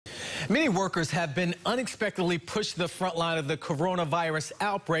Many workers have been unexpectedly pushed to the front line of the coronavirus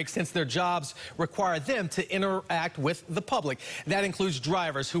outbreak since their jobs require them to interact with the public. That includes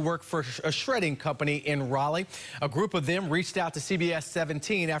drivers who work for a shredding company in Raleigh. A group of them reached out to CBS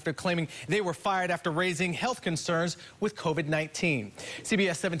 17 after claiming they were fired after raising health concerns with COVID-19.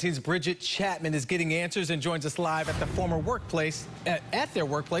 CBS 17's Bridget Chapman is getting answers and joins us live at the former workplace, at their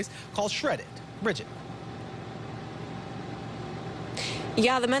workplace called Shredded. Bridget.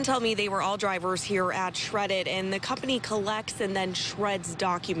 Yeah, the men tell me they were all drivers here at Shredded, and the company collects and then shreds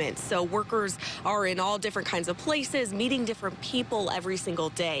documents. So workers are in all different kinds of places, meeting different people every single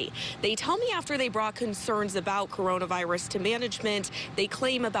day. They tell me after they brought concerns about coronavirus to management, they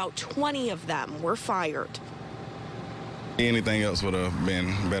claim about 20 of them were fired. Anything else would have been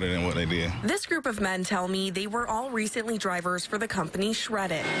better than what they did. This group of men tell me they were all recently drivers for the company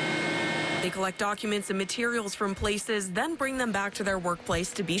Shredded. They collect documents and materials from places, then bring them back to their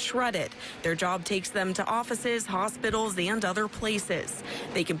workplace to be shredded. Their job takes them to offices, hospitals, and other places.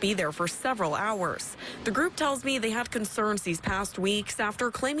 They can be there for several hours. The group tells me they had concerns these past weeks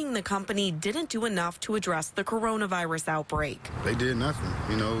after claiming the company didn't do enough to address the coronavirus outbreak. They did nothing.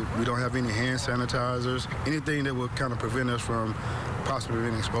 You know, we don't have any hand sanitizers, anything that would kind of prevent us from possibly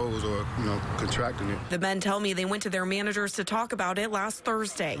being exposed or, contracting it. The men tell me they went to their managers to talk about it last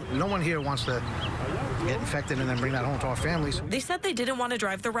Thursday. No one here wants to get infected and then bring that home to our families. They said they didn't want to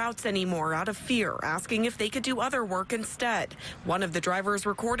drive the routes anymore out of fear, asking if they could do other work instead. One of the drivers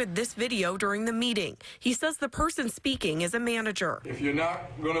recorded this video during the meeting. He says the person speaking is a manager. If you're not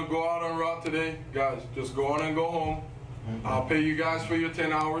going to go out on route today, guys, just go on and go home. I'll pay you guys for your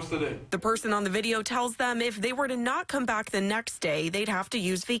 10 hours today. The person on the video tells them if they were to not come back the next day, they'd have to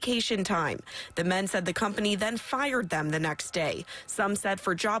use vacation time. The men said the company then fired them the next day. Some said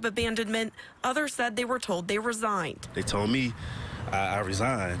for job abandonment. Others said they were told they resigned. They told me I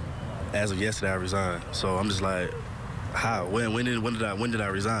resigned. As of yesterday, I resigned. So I'm just like, how? When did I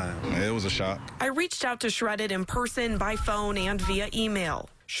resign? It was a shock. I reached out to Shredded in person, by phone, and via email.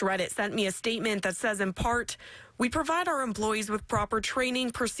 Shredded sent me a statement that says, in part, we provide our employees with proper training,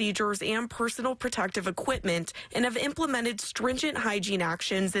 procedures, and personal protective equipment and have implemented stringent hygiene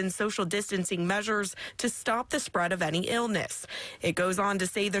actions and social distancing measures to stop the spread of any illness. It goes on to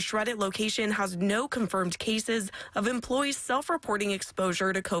say the Shredded location has no confirmed cases of employees self-reporting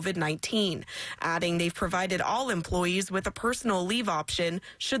exposure to COVID-19, adding they've provided all employees with a personal leave option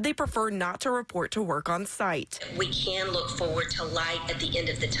should they prefer not to report to work on site. We can look forward to light at the end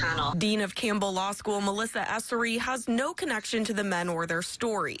of the tunnel. Dean of Campbell Law School, Melissa Essery, has no connection to the men or their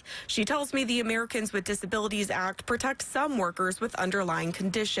story. She tells me the Americans with Disabilities Act protects some workers with underlying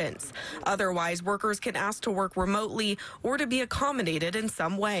conditions. Otherwise, workers can ask to work remotely or to be accommodated in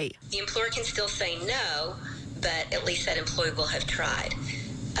some way. The employer can still say no, but at least that employee will have tried.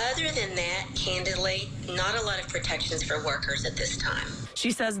 Other than that, candidly, not a lot of protections for workers at this time.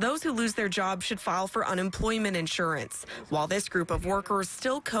 She says those who lose their job should file for unemployment insurance, while this group of workers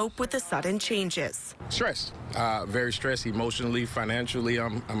still cope with the sudden changes. Stressed, very stressed emotionally, financially.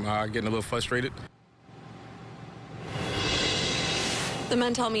 I'm getting a little frustrated. The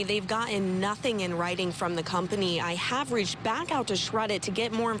men tell me they've gotten nothing in writing from the company. I have reached back out to Shredded to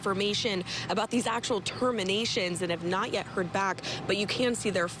get more information about these actual terminations and have not yet heard back, but you can see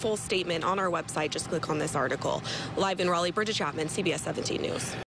their full statement on our website. Just click on this article. Live in Raleigh, Bridget Chapman, CBS 17 News.